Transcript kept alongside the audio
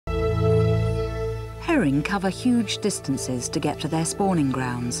Herring cover huge distances to get to their spawning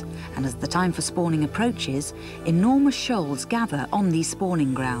grounds, and as the time for spawning approaches, enormous shoals gather on these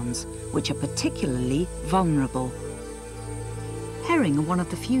spawning grounds, which are particularly vulnerable. Herring are one of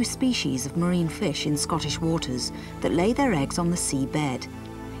the few species of marine fish in Scottish waters that lay their eggs on the seabed,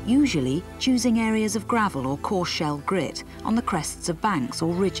 usually choosing areas of gravel or coarse shell grit on the crests of banks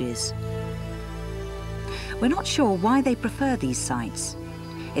or ridges. We're not sure why they prefer these sites.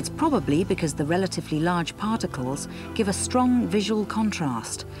 It's probably because the relatively large particles give a strong visual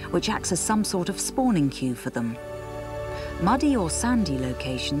contrast, which acts as some sort of spawning cue for them. Muddy or sandy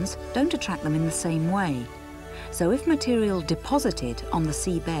locations don't attract them in the same way. So if material deposited on the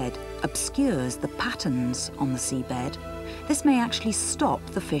seabed obscures the patterns on the seabed, this may actually stop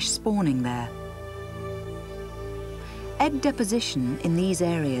the fish spawning there. Egg deposition in these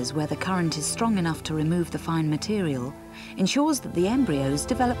areas where the current is strong enough to remove the fine material ensures that the embryos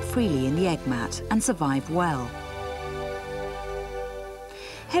develop freely in the egg mat and survive well.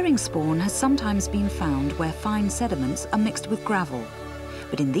 Herring spawn has sometimes been found where fine sediments are mixed with gravel,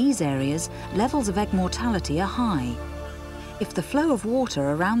 but in these areas, levels of egg mortality are high. If the flow of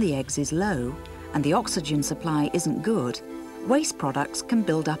water around the eggs is low and the oxygen supply isn't good, waste products can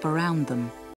build up around them.